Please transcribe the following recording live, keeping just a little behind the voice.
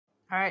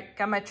All right,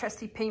 got my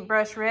trusty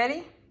paintbrush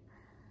ready.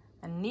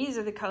 And these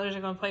are the colors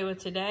I'm gonna play with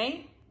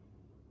today.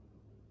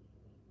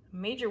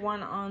 Major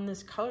one on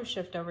this color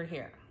shift over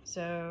here.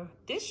 So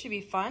this should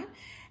be fun.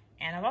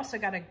 And I've also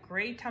got a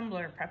gray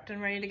tumbler prepped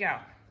and ready to go.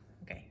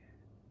 Okay,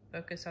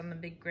 focus on the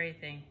big gray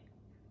thing.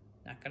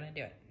 Not gonna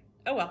do it.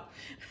 Oh well,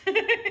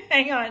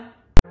 hang on.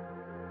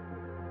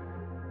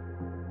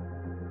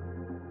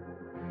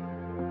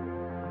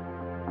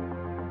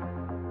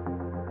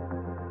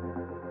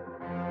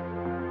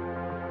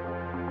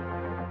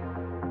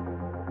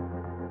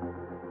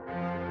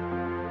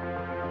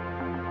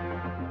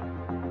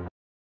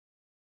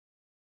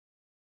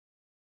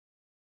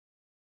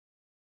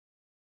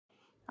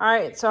 All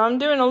right, so I'm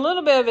doing a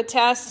little bit of a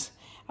test.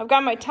 I've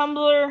got my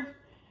tumbler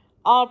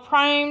all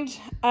primed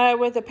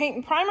with a paint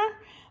and primer.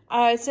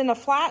 It's in a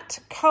flat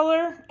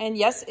color, and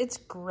yes, it's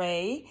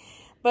gray,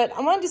 but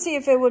I wanted to see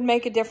if it would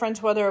make a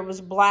difference whether it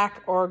was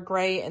black or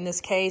gray in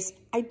this case.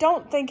 I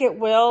don't think it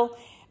will.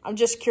 I'm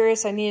just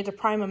curious. I needed to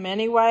prime them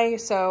anyway,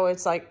 so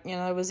it's like, you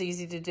know, it was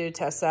easy to do,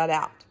 test that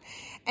out.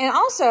 And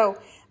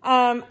also,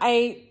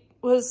 I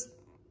was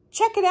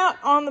checking out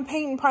on the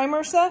paint and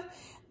primer stuff.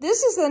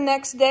 This is the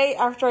next day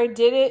after I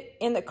did it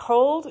in the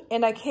cold,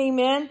 and I came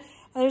in, and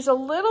there's a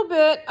little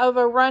bit of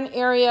a run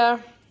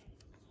area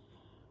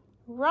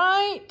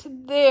right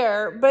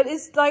there, but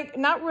it's like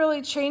not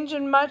really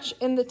changing much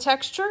in the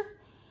texture.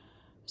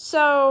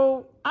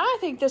 So I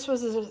think this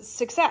was a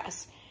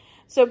success.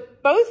 So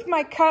both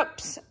my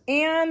cups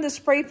and the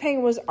spray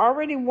paint was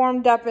already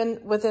warmed up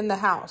within the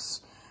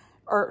house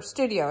or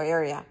studio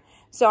area.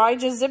 So I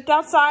just zipped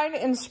outside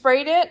and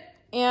sprayed it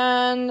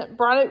and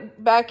brought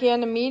it back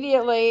in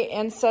immediately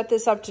and set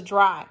this up to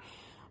dry.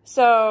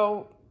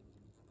 So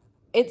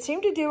it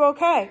seemed to do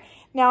okay.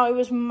 Now it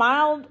was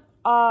mild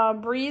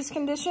breeze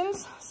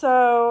conditions.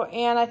 So,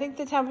 and I think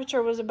the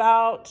temperature was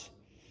about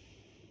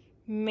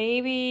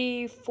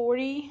maybe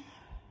 40,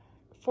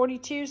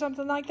 42,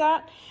 something like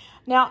that.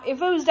 Now,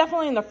 if it was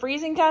definitely in the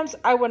freezing temps,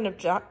 I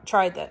wouldn't have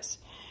tried this.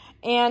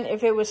 And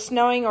if it was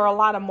snowing or a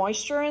lot of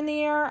moisture in the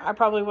air, I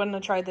probably wouldn't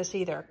have tried this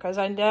either, because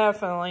I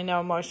definitely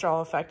know moisture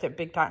will affect it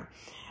big time.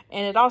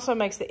 And it also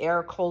makes the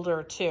air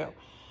colder too.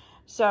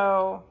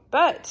 So,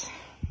 but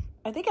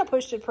I think I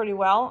pushed it pretty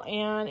well,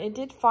 and it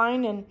did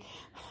fine, and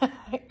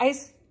I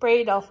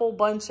sprayed a whole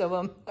bunch of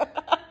them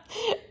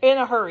in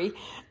a hurry.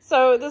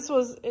 So this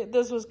was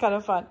kind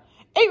of fun.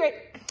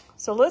 Anyway,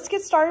 so let's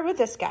get started with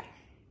this guy.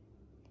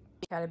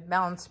 Got to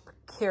balance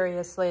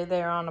precariously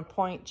there on a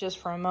point just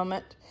for a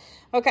moment.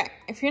 Okay,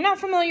 if you're not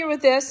familiar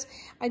with this,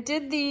 I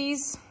did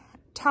these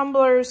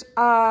tumblers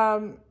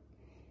a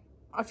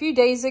few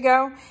days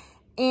ago,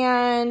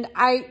 and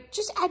I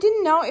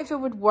didn't know if it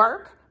would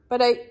work,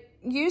 but I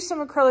used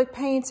some acrylic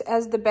paints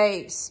as the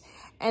base,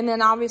 and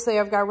then obviously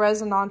I've got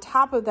resin on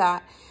top of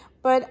that.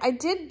 But I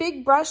did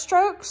big brush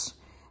strokes,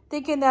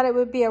 thinking that it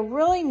would be a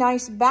really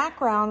nice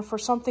background for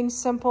something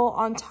simple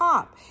on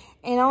top.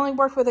 And I only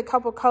worked with a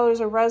couple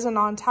colors of resin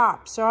on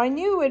top. So I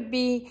knew it would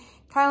be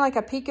kind of like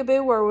a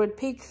peekaboo where it would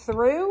peek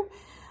through,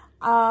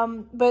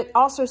 but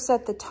also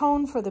set the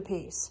tone for the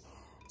piece.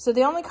 So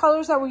the only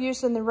colors that were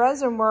used in the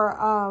resin were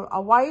a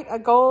white, a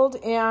gold,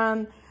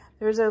 and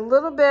there's a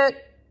little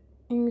bit,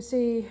 you can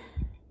see,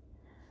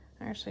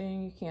 actually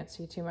you can't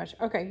see too much.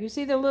 Okay, you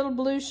see the little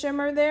blue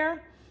shimmer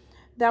there?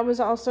 That was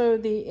also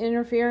the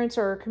interference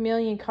or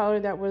chameleon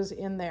color that was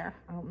in there.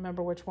 I don't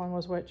remember which one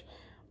was which,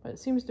 but it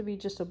seems to be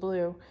just a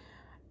blue.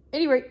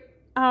 Anyway,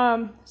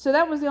 so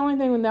that was the only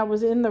thing that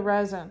was in the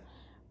resin,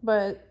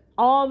 but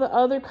all the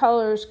other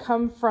colors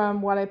come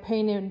from what I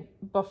painted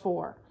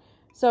before.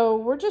 So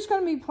we're just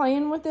going to be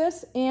playing with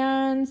this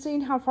and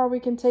seeing how far we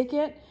can take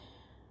it.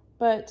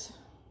 But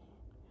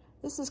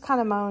this is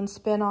kind of my own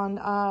spin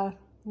on,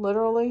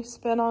 literally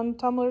spin on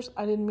tumblers.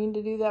 I didn't mean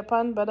to do that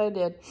pun, but I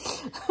did.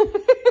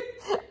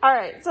 All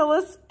right, so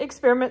let's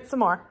experiment some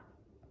more.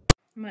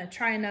 I'm going to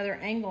try another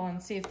angle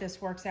and see if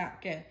this works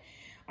out good.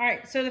 All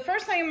right, so the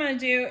first thing I'm going to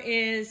do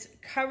is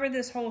cover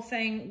this whole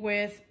thing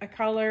with a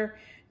color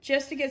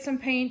just to get some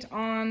paint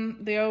on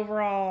the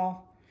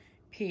overall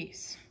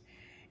piece.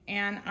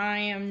 And I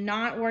am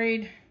not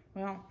worried,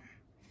 well,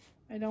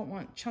 I don't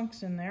want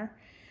chunks in there,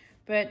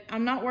 but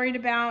I'm not worried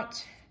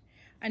about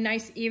a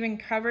nice even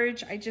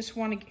coverage. I just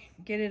want to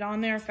get it on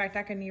there. In fact,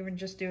 I can even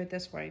just do it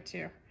this way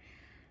too.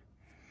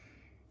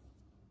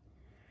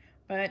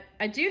 But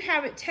I do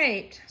have it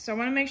taped, so I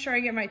want to make sure I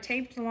get my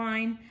taped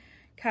line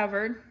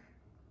covered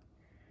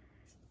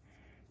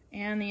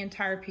and the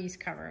entire piece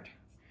covered.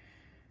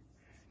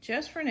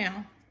 Just for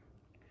now.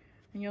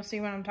 And you'll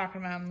see what I'm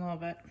talking about in a little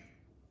bit.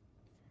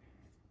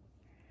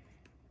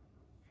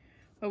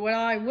 But what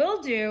I will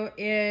do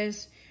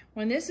is,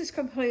 when this is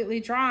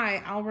completely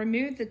dry, I'll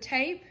remove the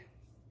tape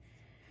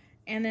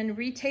and then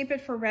retape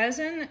it for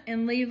resin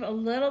and leave a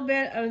little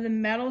bit of the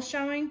metal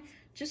showing,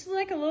 just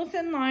like a little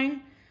thin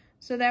line.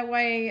 So that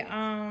way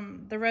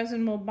the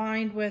resin will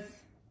bind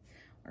with,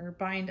 or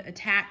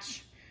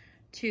attach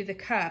to the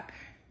cup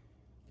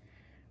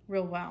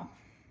real well.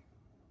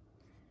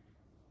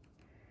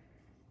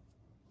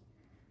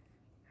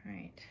 All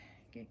right,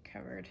 get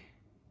covered.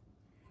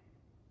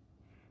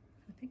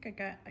 I think I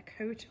got a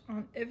coat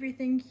on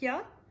everything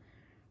here.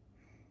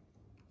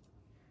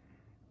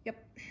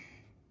 Yep.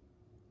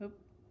 Oop,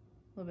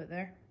 a little bit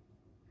there.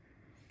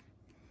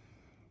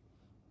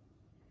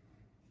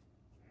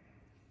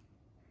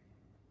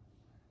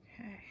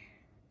 Okay.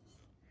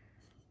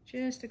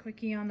 Just a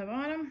quickie on the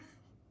bottom.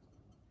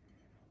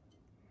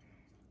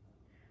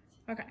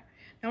 Okay.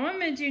 Now what I'm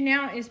going to do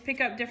now is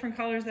pick up different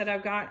colors that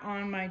I've got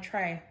on my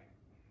tray.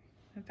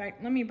 In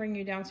fact, let me bring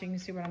you down so you can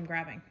see what I'm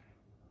grabbing.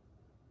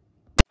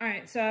 All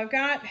right, so I've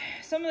got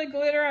some of the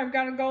glitter. I've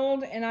got a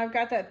gold and I've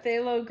got that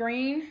phthalo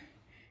green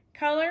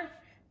color.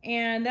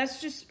 And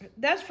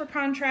that's for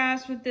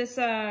contrast with this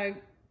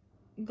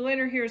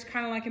glitter here is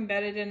kind of like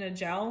embedded in a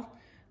gel.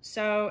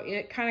 So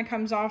it kind of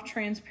comes off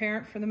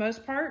transparent for the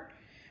most part.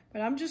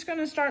 But I'm just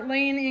gonna start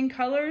laying in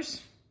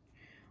colors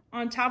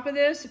on top of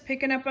this,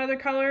 picking up other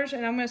colors,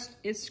 and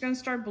it's gonna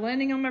start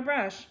blending on my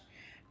brush.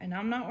 And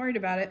I'm not worried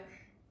about it.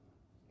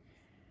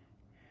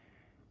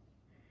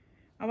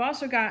 I've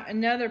also got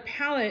another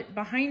palette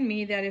behind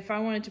me that if I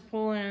wanted to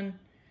pull in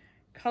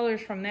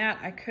colors from that,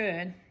 I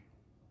could.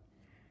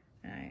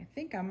 And I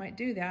think I might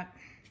do that.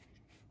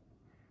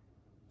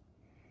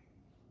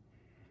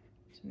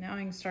 So now I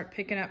can start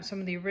picking up some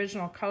of the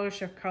original Color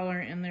Shift color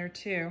in there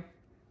too.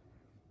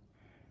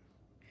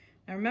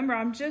 Now remember,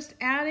 I'm just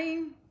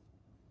adding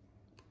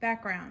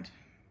background.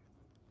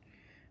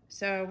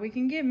 So we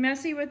can get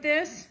messy with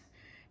this.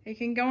 It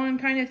can go in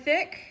kind of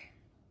thick.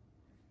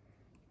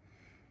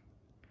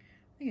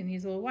 I think it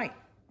needs a little white.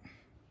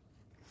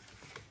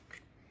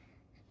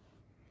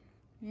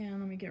 Yeah,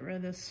 let me get rid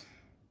of this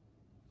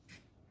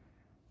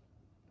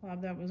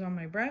blob that was on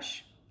my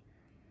brush.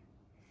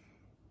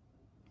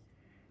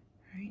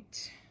 All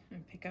right,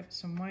 and pick up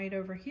some white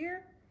over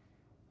here.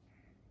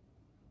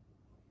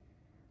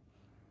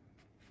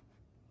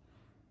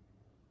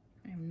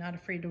 I am not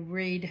afraid to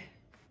raid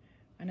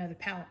another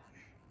palette.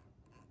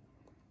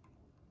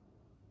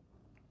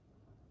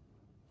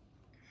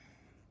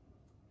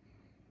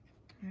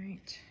 All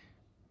right,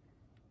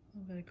 a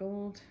little bit of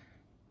gold.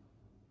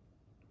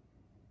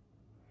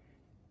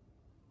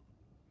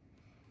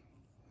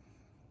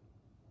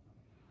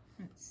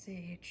 Let's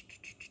see,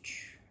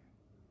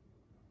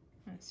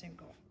 that same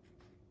gold.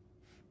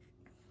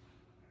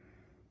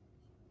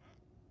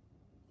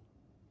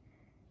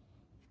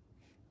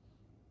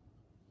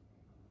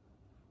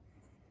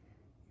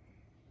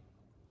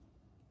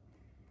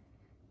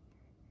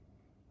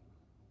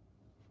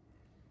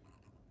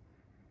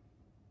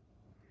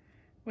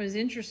 What is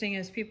interesting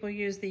is people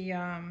use the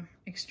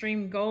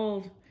extreme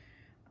gold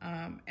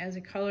as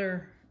a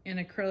color in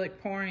acrylic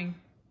pouring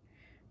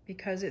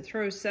because it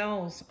throws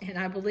cells, and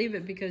I believe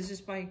it because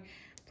just by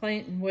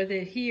playing with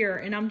it here,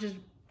 and I'm just,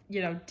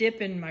 you know,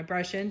 dipping my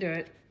brush into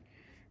it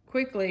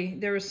quickly,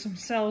 there was some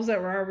cells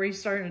that were already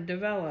starting to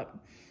develop.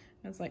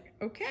 I was like,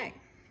 okay,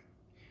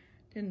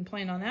 didn't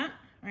plan on that.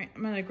 All right,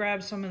 I'm gonna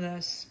grab some of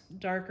this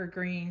darker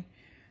green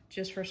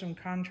just for some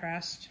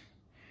contrast.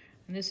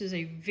 And this is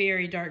a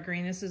very dark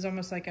green. This is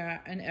almost like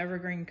an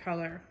evergreen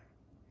color.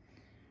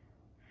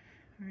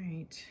 All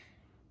right,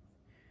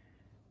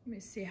 let me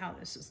see how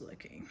this is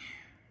looking.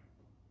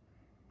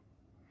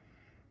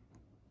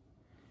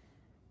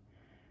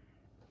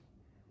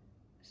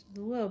 Just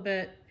a little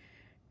bit,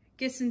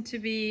 gets into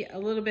be a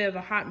little bit of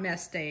a hot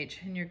mess stage,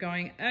 and you're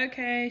going,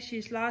 okay,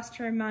 she's lost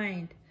her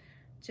mind,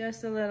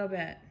 just a little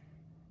bit.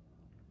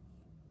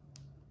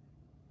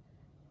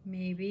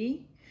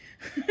 Maybe.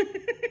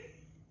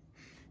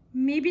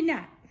 Maybe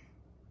not.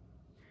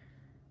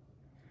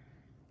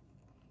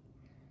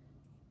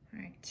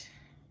 All right,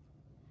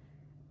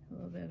 a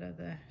little bit of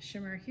the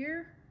shimmer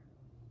here.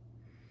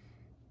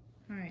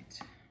 All right,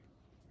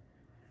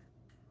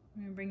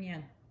 I'm gonna bring you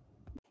in.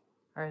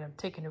 All right, I'm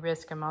taking a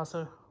risk. I'm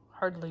also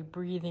hardly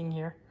breathing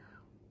here.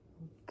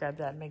 Grab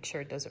that, make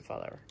sure it doesn't fall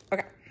over.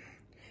 Okay,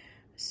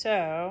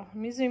 so let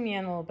me zoom you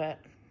in a little bit.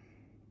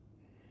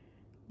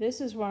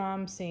 This is what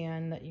I'm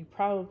seeing that you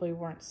probably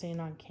weren't seeing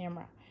on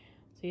camera.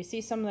 So you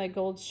see some of that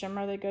gold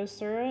shimmer that goes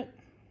through it,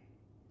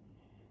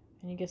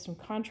 and you get some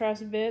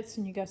contrast bits,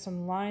 and you got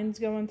some lines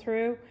going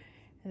through,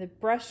 and the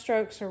brush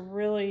strokes are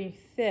really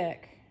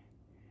thick,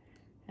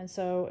 and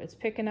so it's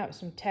picking up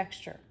some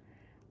texture,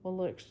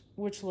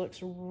 which looks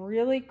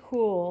really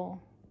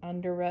cool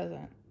under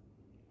resin.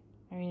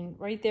 I mean,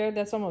 right there,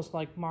 that's almost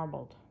like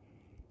marbled.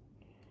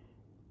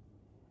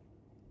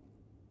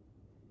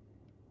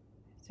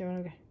 See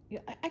what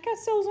I got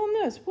cells on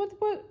this.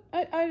 What?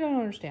 I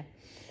don't understand.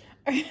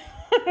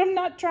 I'm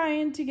not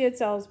trying to get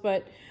cells,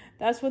 but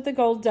that's what the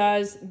gold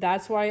does.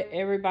 That's why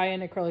everybody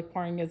in acrylic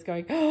pouring is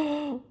going,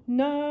 oh,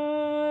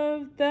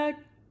 no, that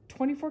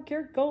 24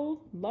 karat gold.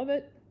 Love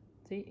it.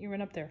 See, you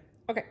went up there.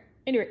 Okay,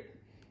 anyway,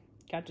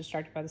 got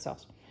distracted by the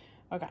cells.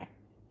 Okay,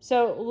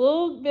 so a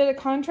little bit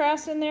of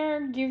contrast in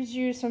there gives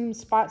you some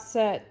spots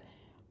that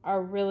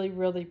are really,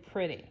 really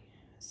pretty.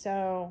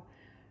 So,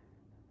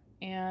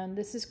 and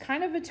this is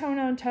kind of a tone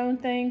on tone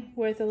thing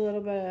with a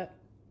little bit of,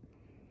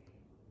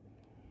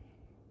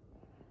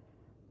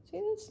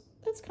 see,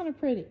 that's kind of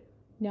pretty.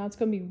 Now it's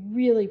going to be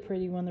really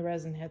pretty when the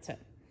resin hits it.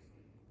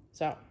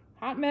 So,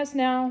 hot mess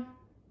now,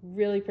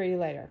 really pretty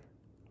later.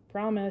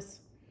 Promise.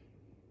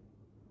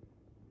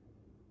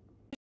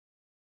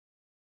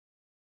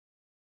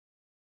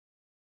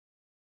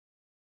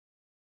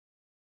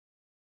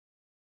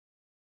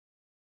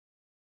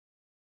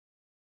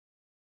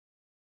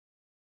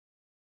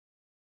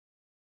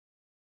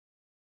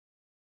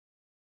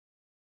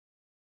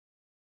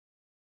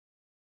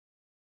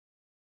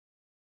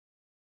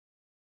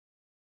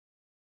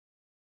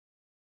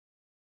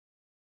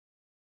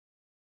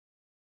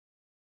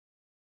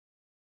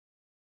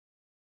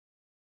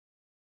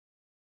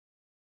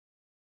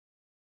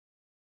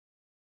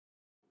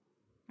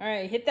 All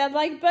right, hit that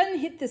like button,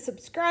 hit the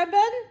subscribe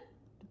button.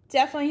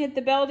 Definitely hit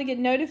the bell to get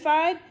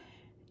notified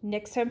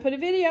next time I put a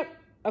video up.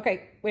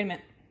 Okay, wait a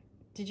minute.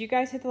 Did you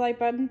guys hit the like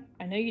button?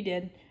 I know you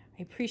did.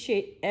 I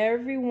appreciate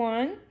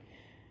everyone.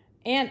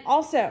 And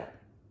also,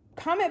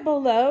 comment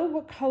below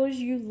what colors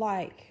you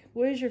like.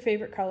 What is your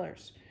favorite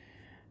colors?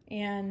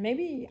 And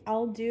maybe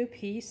I'll do a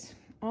piece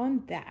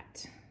on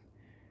that.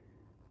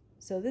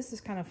 So this is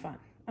kind of fun.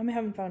 I'm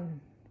having fun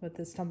with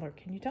this tumbler.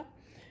 Can you tell?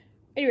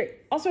 Anyway,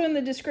 also in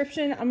the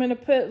description, I'm going to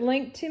put a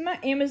link to my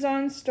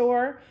Amazon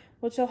store,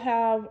 which will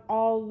have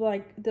all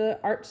like the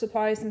art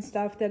supplies and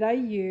stuff that I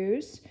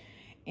use.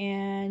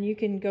 And you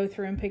can go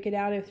through and pick it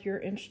out if you're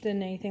interested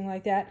in anything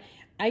like that.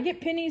 I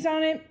get pennies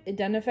on it. It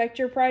doesn't affect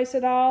your price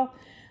at all.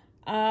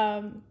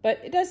 But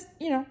it does,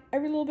 you know,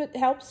 every little bit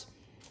helps.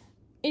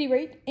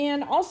 Anyway,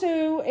 and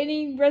also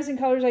any resin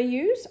colors I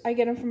use, I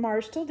get them from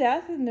Mars Till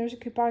Death. And there's a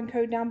coupon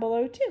code down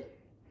below too.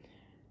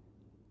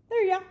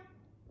 There you go.